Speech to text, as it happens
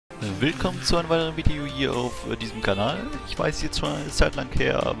Willkommen zu einem weiteren Video hier auf diesem Kanal. Ich weiß jetzt schon eine Zeit lang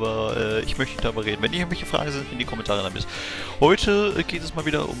her, aber ich möchte darüber reden. Wenn irgendwelche Fragen sind, in die Kommentare damit. Heute geht es mal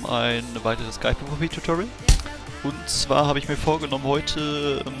wieder um ein weiteres SkyPvP-Tutorial. Und zwar habe ich mir vorgenommen,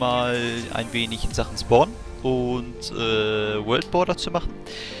 heute mal ein wenig in Sachen Spawn und Worldborder zu machen.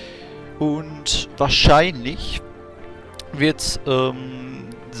 Und wahrscheinlich wird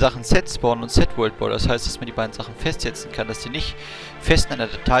Sachen Set Spawn und Set Worldborder, das heißt, dass man die beiden Sachen festsetzen kann, dass die nicht fest in einer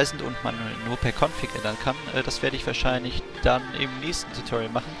Datei sind und man nur per Config ändern kann. Das werde ich wahrscheinlich dann im nächsten Tutorial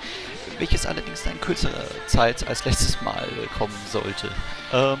machen, welches allerdings in kürzerer Zeit als letztes Mal kommen sollte.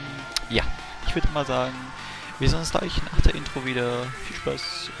 Ja, ich würde mal sagen, wir sehen uns gleich nach der Intro wieder. Viel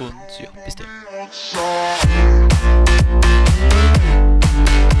Spaß und ja, bis dann.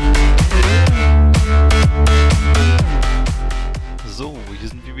 So, hier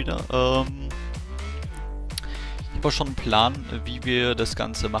sind wir wieder. Ich habe auch schon einen Plan, wie wir das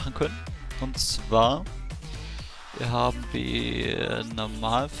Ganze machen können. Und zwar haben wir im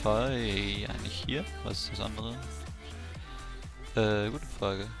Normalfall eigentlich hier. Was ist das andere? Gute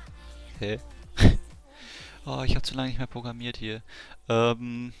Frage. Hä? Oh, ich habe zu lange nicht mehr programmiert hier.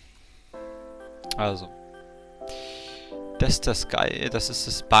 Also. Das ist das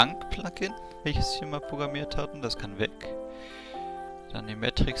Bank-Plugin, welches wir mal programmiert hatten. Das kann weg. Dann die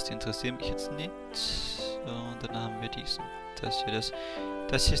Metrics, die interessieren mich jetzt nicht. So, und dann haben wir diesen. Das hier ist,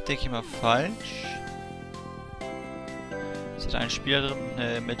 denke ich mal, falsch. Es hat einen Spieler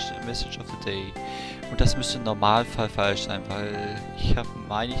drin, Message of the Day. Und das müsste im Normalfall falsch sein, weil ich habe,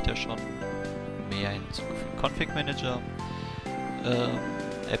 meine ich, da schon mehr hinzugefügt. Config Manager,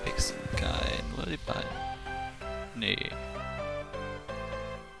 Epic Sky, nur die beiden. Nee.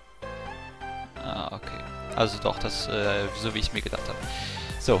 Ah, okay. Also doch, das, so wie ich es mir gedacht habe.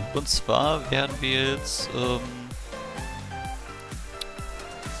 So, und zwar werden wir jetzt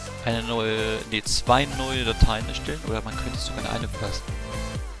zwei neue Dateien erstellen, oder man könnte sogar eine fassen.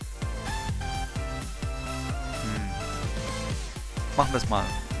 Machen wir es mal.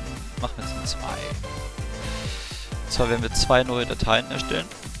 Machen wir es in zwei. Und zwar werden wir zwei neue Dateien erstellen.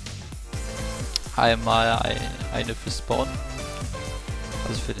 Einmal eine für Spawn,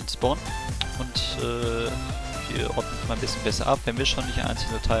 also für den Spawn. Und wir ordnen es mal ein bisschen besser ab. Wenn wir schon nicht eine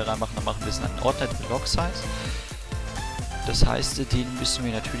einzelne Datei reinmachen, dann machen wir es in einen Ordner mit Log Size. Das heißt, den müssen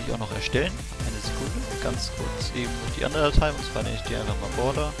wir natürlich auch noch erstellen. Eine Sekunde, ganz kurz eben die andere Datei, und zwar nenne ich die einfach mal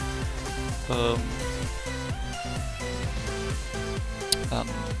Border. Dann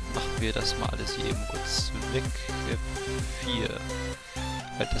machen wir das mal alles hier eben kurz weg. F4.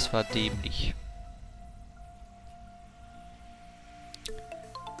 Weil das war dämlich.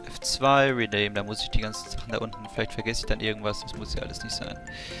 F2, Rename, da muss ich die ganzen Sachen da unten, vielleicht vergesse ich dann irgendwas, das muss ja alles nicht sein.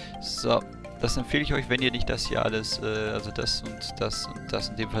 So, das empfehle ich euch, wenn ihr nicht das hier alles, also das und das und das,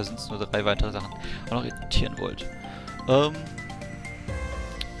 in dem Fall sind es nur 3 weitere Sachen, auch noch editieren wollt.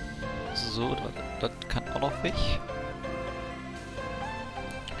 So, das kann auch noch weg.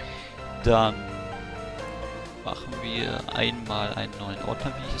 Dann machen wir einmal einen neuen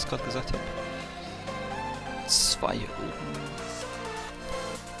Ordner, wie ich es gerade gesagt habe. 2 oben.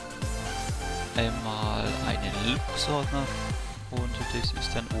 Einmal einen Linux-Ordner und das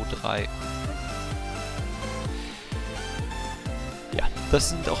ist dann O3. Ja,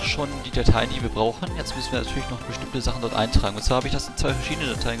 das sind auch schon die Dateien, die wir brauchen. Jetzt müssen wir natürlich noch bestimmte Sachen dort eintragen. Und zwar habe ich das in 2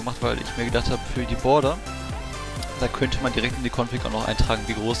 verschiedene Dateien gemacht, weil ich mir gedacht habe, für die Border, da könnte man direkt in die Config auch noch eintragen,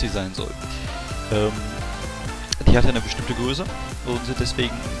 wie groß die sein soll. Die hat eine bestimmte Größe und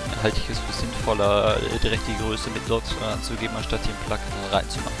deswegen halte ich es für sinnvoller, direkt die Größe mit dort anzugeben, anstatt die im Plugin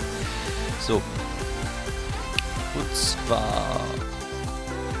reinzumachen. So, und zwar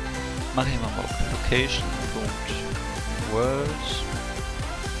mache ich mal auf location.world.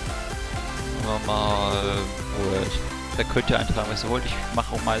 Machen wir mal World. Da könnt ihr eintragen, was ihr wollt. Ich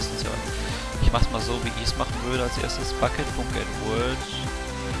mache auch meistens, ich mache es mal so, wie ich es machen würde. Als erstes bucket.getWorld.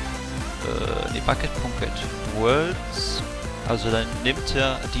 Bucket.getWorld. Also dann nimmt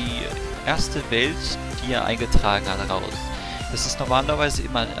er die erste Welt, die er eingetragen hat, raus. Das ist normalerweise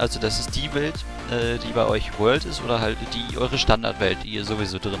immer, also das ist die Welt, die bei euch World ist, oder halt eure Standardwelt, die ihr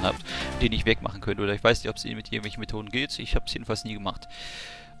sowieso drin habt, die ihr nicht wegmachen könnt. Oder ich weiß nicht, ob es mit irgendwelchen Methoden geht, ich habe es jedenfalls nie gemacht.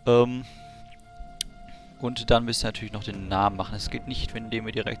 Und dann müsst ihr natürlich noch den Namen machen. Es geht nicht, indem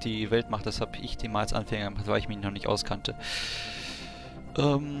ihr direkt die Welt macht, das habe ich den mal als Anfänger gemacht, weil ich mich noch nicht auskannte.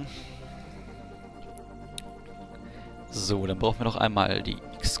 So, dann brauchen wir noch einmal die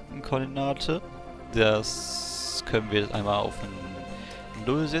X-Koordinate. Das können wir einmal auf ein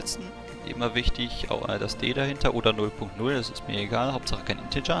 0 setzen. Immer wichtig, auch das D dahinter oder 0.0, das ist mir egal. Hauptsache kein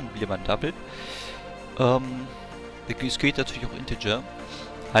Integer, lieber ein Double. Es geht natürlich auch Integer.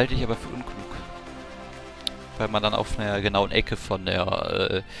 Halte ich aber für unklug. Weil man dann auf einer genauen Ecke von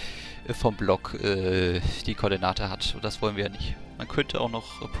der vom Block die Koordinate hat. Und das wollen wir ja nicht. Man könnte auch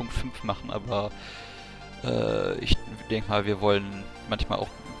noch Punkt 5 machen, aber ich denke mal, wir wollen manchmal auch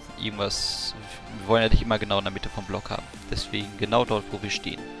irgendwas... Wir wollen ja nicht immer genau in der Mitte vom Block haben. Deswegen genau dort, wo wir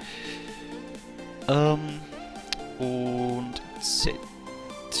stehen. Und Z.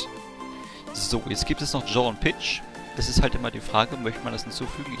 So, jetzt gibt es noch Jaw und Pitch. Das ist halt immer die Frage, möchte man das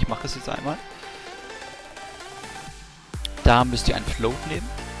hinzufügen? Ich mache es jetzt einmal. Da müsst ihr einen Float nehmen.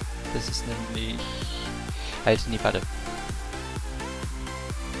 Das ist nämlich... Halt, nee, warte.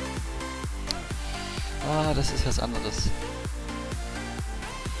 Ah, das ist was anderes.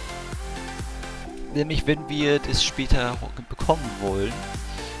 Nämlich, wenn wir das später bekommen wollen,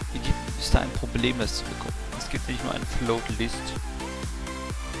 ist da ein Problem, das zu bekommen. Es gibt nicht nur einen Float-List.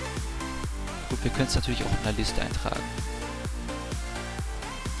 Gut, wir können es natürlich auch in der Liste eintragen.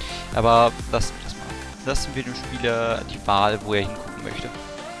 Aber lassen wir das mal. Lassen wir dem Spieler die Wahl, wo er hingucken möchte.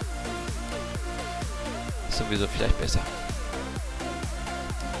 Ist sowieso vielleicht besser.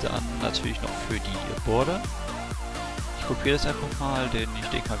 Dann natürlich noch für die Border. Ich kopiere das einfach mal, denn ich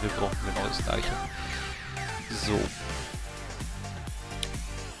denke mal, wir brauchen genau das gleiche. So.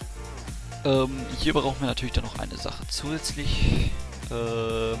 Hier brauchen wir natürlich dann noch eine Sache zusätzlich.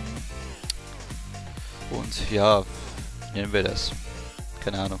 Und ja, nennen wir das.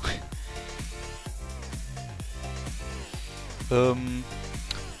 Keine Ahnung. Sagen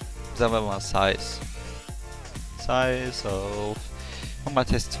wir mal Size. Size auf... Und mal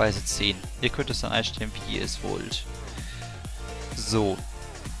testweise 10. Ihr könnt es dann einstellen, wie ihr es wollt. So.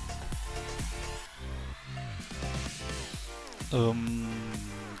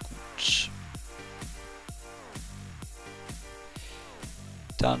 Gut.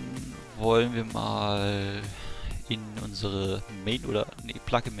 Dann wollen wir mal in unsere Main- oder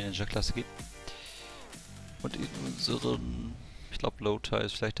Plugin-Manager-Klasse gehen. Und in unseren... Ich glaube, Loader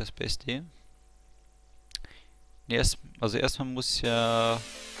ist vielleicht das Beste. Also erstmal muss ja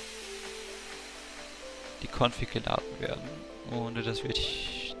die Config geladen werden und das wird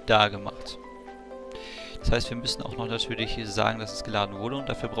da gemacht. Das heißt, wir müssen auch noch natürlich sagen, dass es geladen wurde und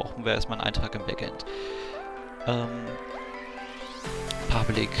dafür brauchen wir erstmal einen Eintrag im Backend.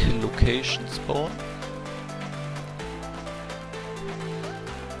 Public Location Spawn.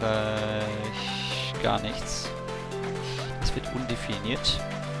 Gar nichts. Das wird undefiniert.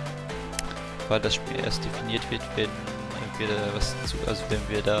 Weil das Spiel erst definiert wird, wenn wir wenn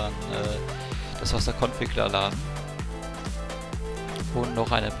wir dann das aus der Config laden. Und noch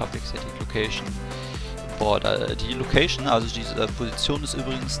eine Public Static Location Border. Die Location, also diese Position, ist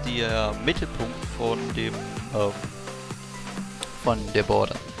übrigens der Mittelpunkt von dem von der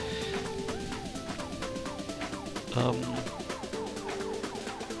Border.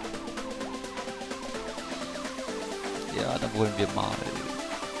 Ja, dann wollen wir mal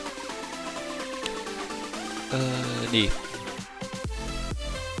nee.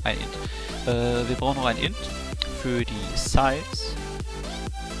 Ein Int. Wir brauchen noch ein Int für die Size.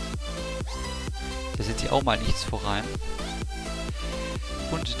 Da setzt hier auch mal nichts voran.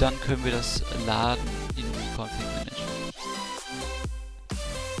 Und dann können wir das laden in die Config Manager.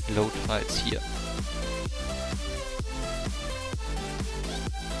 Load Files hier.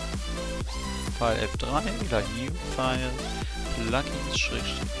 File F3, gleich New File, Plugins,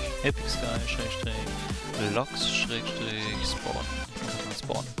 Epic Sky, Logs, Spawn.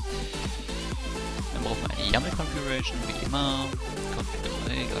 Spawn. Dann brauchen wir eine YAML Configuration, wie immer. Config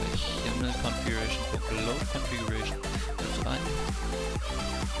 3 gleich YAML Configuration, Load Configuration, F3.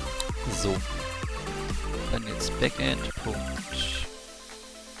 So. Dann jetzt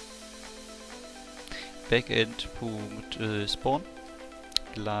Backend.Spawn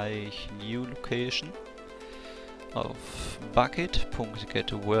gleich New Location auf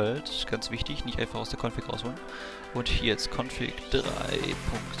Bucket.getWorld, ganz wichtig, nicht einfach aus der Config rausholen. Und hier jetzt Config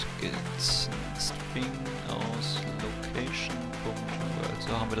 3.getString aus Location.world.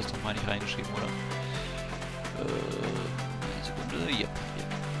 So haben wir das doch mal nicht reingeschrieben, oder? Eine Sekunde, ja.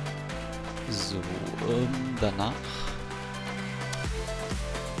 So, danach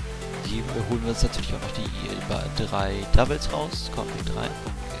holen wir uns natürlich auch noch die 3 Doubles raus. Config 3.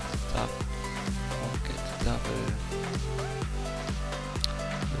 Double.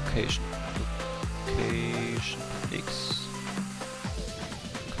 Location X.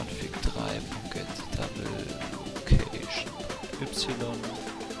 Config 3.get Double Location Y.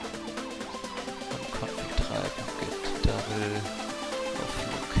 Und Config 3.get Double auf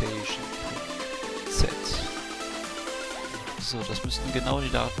Location Z. So, das müssten genau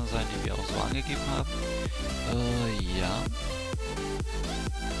die Daten sein, die wir auch so angegeben haben. Ja.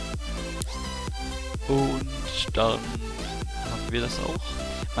 Und dann haben wir das auch.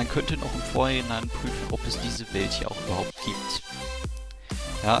 Man könnte noch im Vorhinein prüfen, ob es diese Welt hier auch überhaupt gibt.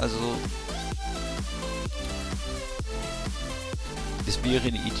 Ja, also das wäre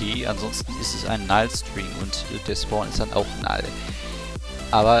eine Idee, ansonsten ist es ein Null-String und der Spawn ist dann auch null.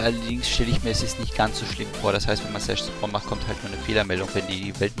 Aber allerdings stelle ich mir es jetzt nicht ganz so schlimm vor, das heißt, wenn man /spawn macht, kommt halt nur eine Fehlermeldung, wenn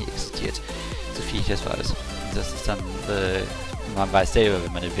die Welt nie existiert. So viel ich das weiß. Und das ist dann, man weiß selber,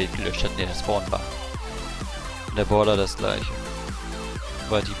 wenn man eine Welt gelöscht hat, in der der Spawn war. Und der Border das gleiche.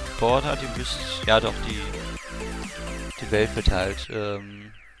 Aber die Border, die müsste, ja doch, die Welt wird halt,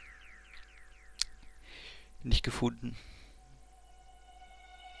 nicht gefunden.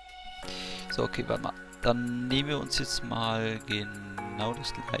 So, okay, warte mal. Dann nehmen wir uns jetzt mal genau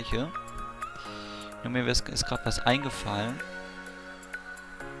das gleiche. Nur mir ist gerade was eingefallen.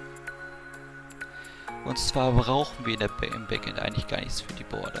 Und zwar brauchen wir im Backend eigentlich gar nichts für die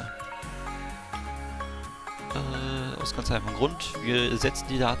Border. Aus ganz einfachem Grund. Wir setzen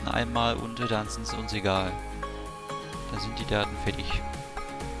die Daten einmal und dann sind sie uns egal. Dann sind die Daten fertig.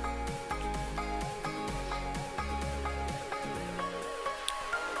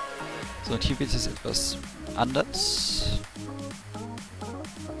 So, und hier wird es etwas anders.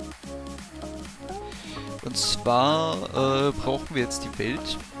 Und zwar brauchen wir jetzt die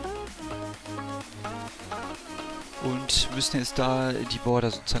Welt. Und müssen jetzt da die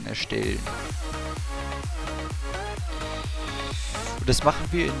Border sozusagen erstellen. Und das machen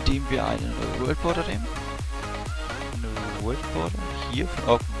wir, indem wir einen Worldborder nehmen. Eine Worldborder hier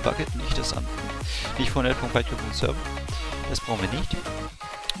von OpenBucket, nicht das andere. Nicht von net.bytecode.server. Das brauchen wir nicht.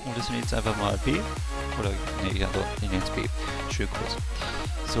 Und das nehmen wir jetzt einfach mal B. Oder, nee, ja doch, ich nenne es B. Schön kurz.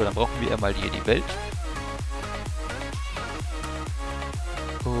 So, dann brauchen wir einmal hier die Welt.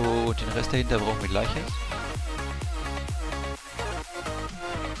 Und den Rest dahinter brauchen wir gleiches.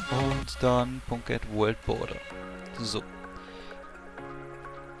 Und dann .get Worldborder. So.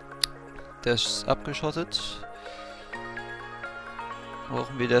 Das ist abgeschottet.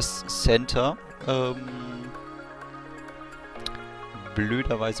 Brauchen wir das Center.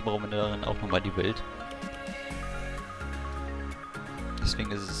 Blöderweise brauchen wir darin auch nochmal die Welt.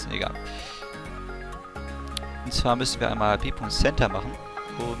 Deswegen ist es egal. Und zwar müssen wir einmal p.center machen.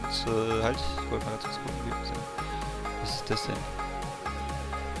 Und halt, ich wollte mal ganz kurz gucken, was ist das denn?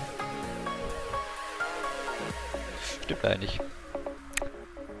 Stimmt eigentlich.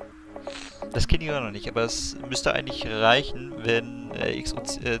 Das kenne ich auch noch nicht, aber es müsste eigentlich reichen, wenn X und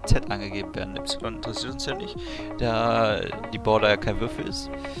Z angegeben werden. Y interessiert uns ja nicht, da die Border ja kein Würfel ist.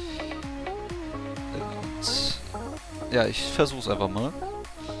 Und ja, ich versuche es einfach mal.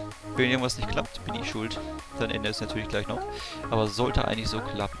 Wenn irgendwas nicht klappt, bin ich schuld. Dann ändere ich es natürlich gleich noch. Aber sollte eigentlich so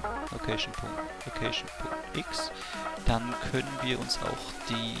klappen. Location.x. Dann können wir uns auch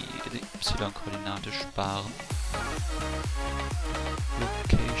die Y-Koordinate sparen.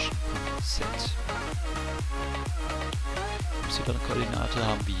 Location.z. Y-Koordinate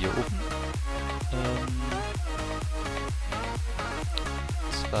haben wir hier oben.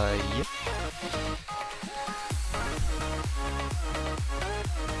 Zwei hier.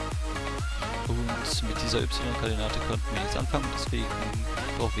 Und mit dieser Y-Koordinate konnten wir jetzt anfangen, deswegen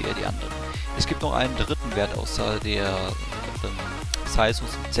brauchen wir eher die anderen. Es gibt noch einen dritten Wert außer der Size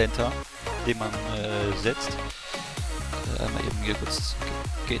und Center, den man setzt. Einmal eben hier kurz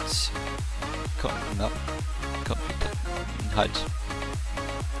get halt.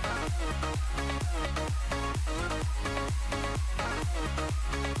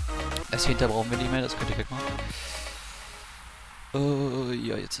 Das hinter brauchen wir nicht mehr, das könnt ihr wegmachen.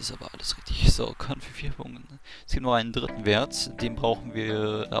 Ja, jetzt ist aber alles richtig. So, Konfigurierungen. Es gibt noch einen dritten Wert, den brauchen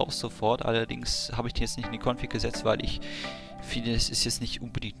wir auch sofort. Allerdings habe ich den jetzt nicht in die Config gesetzt, weil ich finde, es ist jetzt nicht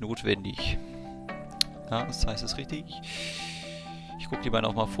unbedingt notwendig. Ja, das heißt, es ist richtig. Ich gucke lieber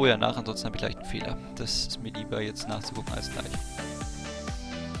noch mal vorher nach, ansonsten habe ich gleich einen Fehler. Das ist mir lieber jetzt nachzugucken als gleich.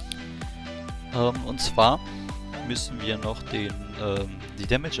 Und zwar müssen wir noch die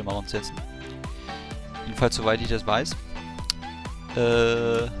Damage Amount setzen. Jedenfalls soweit ich das weiß. Ich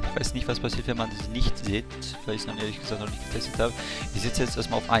weiß nicht, was passiert, wenn man das nicht sieht, weil ich es dann ehrlich gesagt noch nicht getestet habe. Ich setze jetzt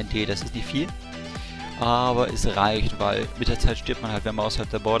erstmal auf 1D, das ist nicht viel. Aber es reicht, weil mit der Zeit stirbt man halt, wenn man außerhalb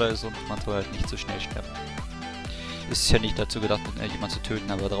der Border ist und man soll halt nicht so schnell sterben. Es ist ja nicht dazu gedacht, jemanden zu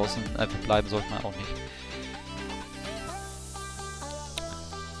töten, aber draußen einfach bleiben sollte man auch nicht.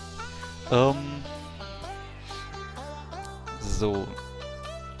 So.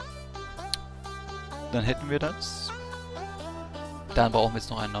 Dann hätten wir das. Dann brauchen wir jetzt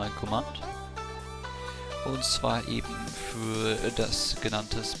noch einen neuen Command. Und zwar eben für das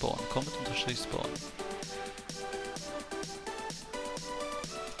genannte Spawn. Command-Spawn.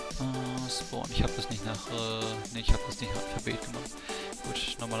 muss spawnen. Ich habe das nicht nach, ich habe das nicht nach Alphabet gemacht.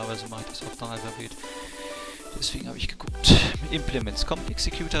 Gut, normalerweise mache ich das auch nach Alphabet. Deswegen habe ich geguckt. Mit Implements kommt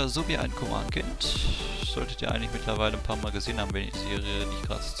Executor sowie ein Command kennt. Solltet ihr eigentlich mittlerweile ein paar Mal gesehen haben, wenn ihr die Serie nicht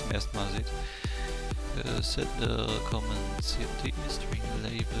gerade zum ersten Mal seht. Sender, Comments, CMD, String,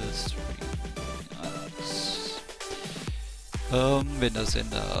 Label, String, alles. Wenn der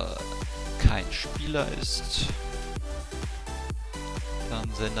Sender kein Spieler ist, dann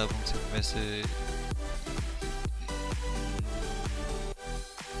Sender.messe.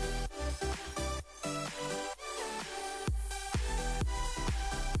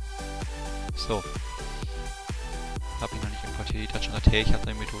 So. Hab ich noch nicht importiert. Die hat schon gesagt, hey, ich habe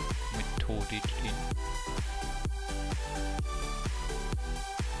eine Methode drin.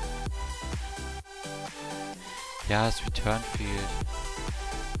 Ja, das Return fehlt.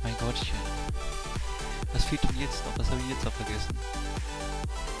 Mein Gottchen. Was fehlt denn jetzt noch? Was habe ich jetzt noch vergessen?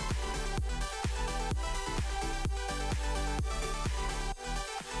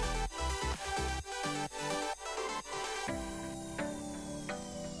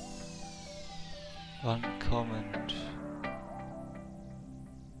 One comment.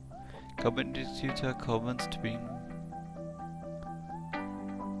 Comment Executor, comment String.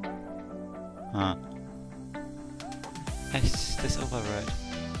 Ist das Override?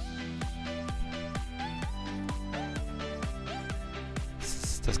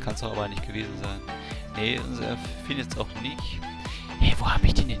 Das kann es doch aber nicht gewesen sein. Nee, unser findet jetzt auch nicht. Hey, wo habe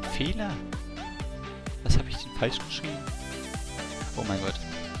ich denn den Fehler? Was habe ich denn falsch geschrieben? Oh mein Gott.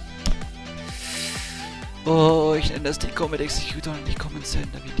 Oh, ich nenne das Ding Comment Executor und nicht Comment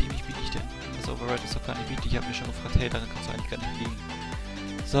Sender. Wie dämlich bin ich denn? Das Override ist doch gar nicht wichtig. Ich habe mir schon gefragt, hey, daran kannst du eigentlich gar nicht liegen.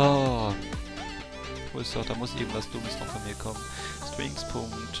 So. Wo ist doch? Da muss irgendwas Dummes noch von mir kommen. Strings.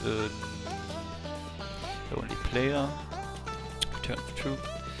 Only Player. Return True.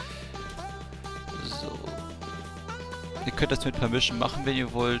 So. Ihr könnt das mit Permission machen, wenn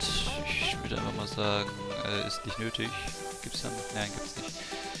ihr wollt. Ich würde einfach mal sagen, ist nicht nötig. Gibt's dann? Nein, gibt's nicht.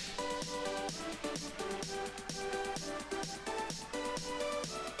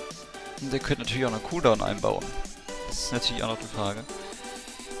 Und ihr könnt natürlich auch einen Cooldown einbauen. Das ist natürlich auch noch die Frage.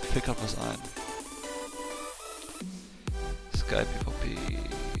 Mir fällt gerade was ein. SkyPvP.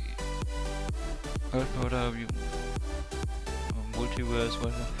 Worldborder. Multiverse.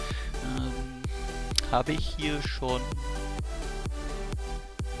 Habe ich hier schon?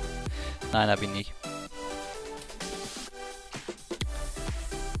 Nein, habe ich nicht.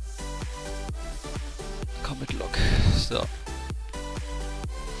 Commit Log. So.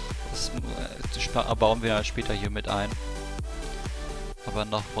 Das bauen wir später hier mit ein. Aber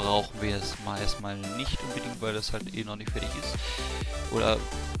noch brauchen wir es mal erstmal nicht unbedingt, weil das halt eh noch nicht fertig ist. Oder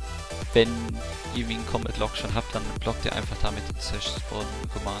wenn ihr einen Commit Log schon habt, dann blockt ihr einfach damit den Slash Spawn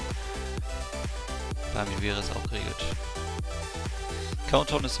Command. Damit wäre es auch geregelt.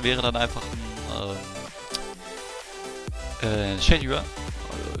 Countdown wäre dann einfach ein Scheduler.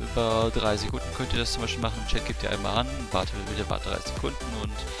 Über 3 Sekunden könnt ihr das zum Beispiel machen. Im Chat gebt ihr einmal an, wartet 3 Sekunden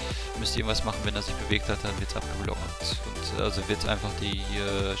und müsst ihr irgendwas machen, wenn er sich bewegt hat, dann wird es abgeblockt. Und also wird einfach die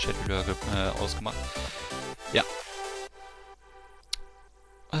Scheduler ausgemacht. Ja.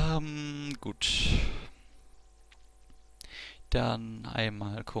 Gut. Dann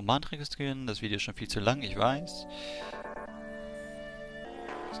einmal Command registrieren. Das Video ist schon viel zu lang, ich weiß.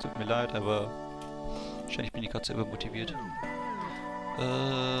 Es tut mir leid, aber wahrscheinlich bin ich gerade selber motiviert.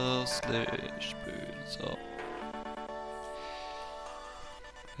 Slash so.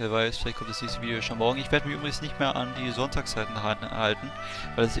 Wer weiß, vielleicht kommt das nächste Video schon morgen. Ich werde mich übrigens nicht mehr an die Sonntagszeiten halten,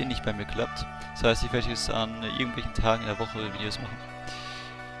 weil es eh nicht bei mir klappt. Das heißt, ich werde jetzt an irgendwelchen Tagen in der Woche Videos machen.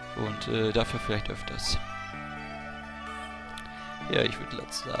 Und dafür vielleicht öfters. Ja, ich würde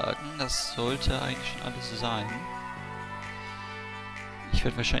sagen, das sollte eigentlich schon alles sein. Ich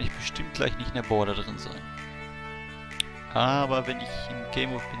werde wahrscheinlich bestimmt gleich nicht in der Border drin sein. Aber wenn ich im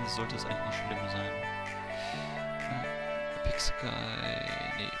Game Mode bin, sollte es eigentlich nicht schlimm sein. Epic Sky...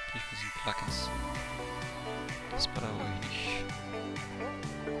 Nee, nicht für diesen Plugins. Das brauche ich nicht.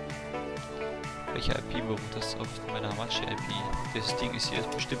 Welche IP beruht das auf meiner Hamachi-IP? Das Ding ist hier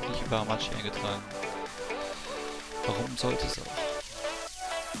bestimmt nicht über Hamachi eingetragen. Warum sollte es auch?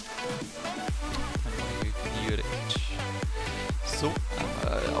 So,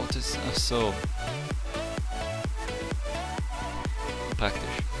 Autos... Ach so.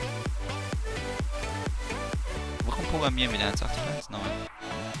 Praktisch. Warum programmieren wir denn 1.8.1.9? 1.8?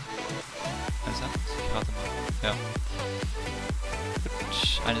 Ich rate mal. Ja.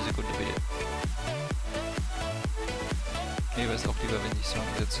 Gut, eine Sekunde bitte. Mir wäre es auch lieber, wenn ich Song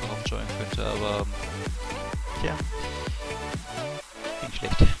jetzt drauf joinen könnte, aber... Tja. Ging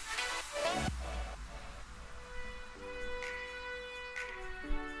schlecht.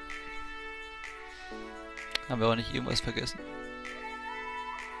 Haben wir auch nicht irgendwas vergessen?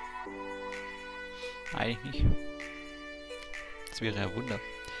 Eigentlich nicht. Das wäre ja Wunder.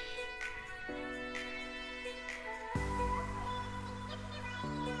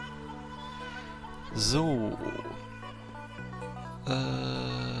 So.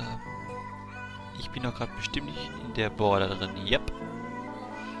 Ich bin doch gerade bestimmt nicht in der Border drin. Yep.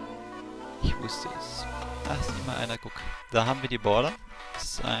 Ich wusste es. Ach, ist immer einer, guck. Da haben wir die Border. Das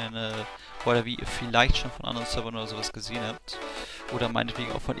ist eine Border, wie ihr vielleicht schon von anderen Servern oder sowas gesehen habt. Oder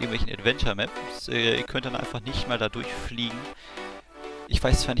meinetwegen auch von irgendwelchen Adventure-Maps. Ihr könnt dann einfach nicht mal da durchfliegen. Ich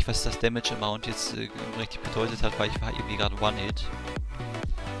weiß zwar nicht, was das Damage Amount jetzt richtig bedeutet hat, weil ich war irgendwie gerade One-Hit.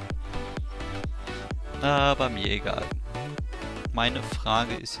 Aber mir egal. Meine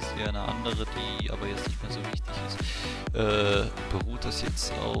Frage ist jetzt eher eine andere, die aber jetzt nicht mehr so wichtig ist. Beruht das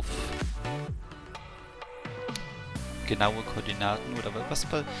jetzt auf genaue Koordinaten oder was?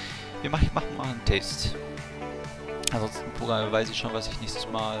 Wir machen mal einen Test. Ansonsten weiß ich schon, was ich nächstes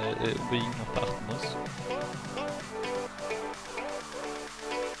Mal unbedingt noch beachten muss.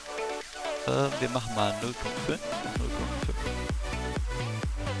 Wir machen mal 0.5 und 0.5.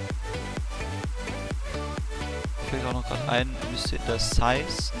 Fällt auch noch gerade ein, müsste in der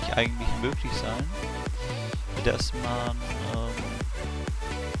Size nicht eigentlich möglich sein, dass man,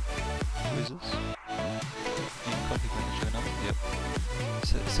 wo ist es? Den Config Manager, genau. Ja.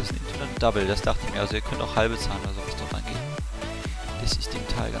 Ist das ein Internet Double? Das dachte ich mir. Also ihr könnt auch halbe Zahlen oder sowas drauf angehen. Das ist dem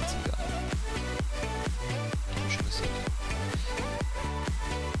Teil ganz egal. Ich hab schon gesagt.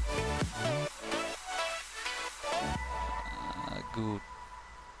 Gut.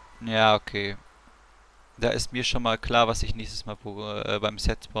 Ja, okay. Da ist mir schon mal klar, was ich nächstes Mal beim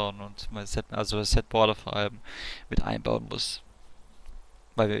Set bauen und also das Setborder vor allem mit einbauen muss.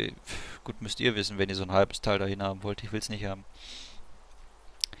 Weil, gut, müsst ihr wissen, wenn ihr so ein halbes Teil dahin haben wollt. Ich will es nicht haben.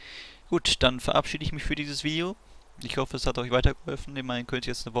 Gut, dann verabschiede ich mich für dieses Video. Ich hoffe, es hat euch weitergeholfen. Immerhin könnt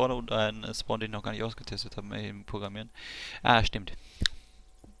ihr jetzt eine Border und einen Spawn, den ich noch gar nicht ausgetestet habe, im Programmieren. Ah, stimmt.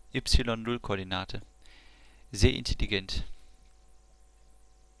 Y0-Koordinate. Sehr intelligent.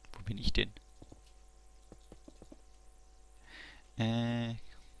 Wo bin ich denn? Mal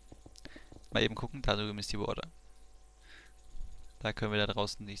eben gucken, da drüben ist die Border. Da können wir da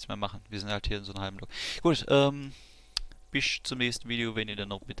draußen nichts mehr machen. Wir sind halt hier in so einem halben Block. Gut, bis zum nächsten Video, wenn ihr dann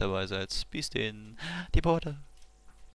noch mit dabei seid. Bis denn, die Border.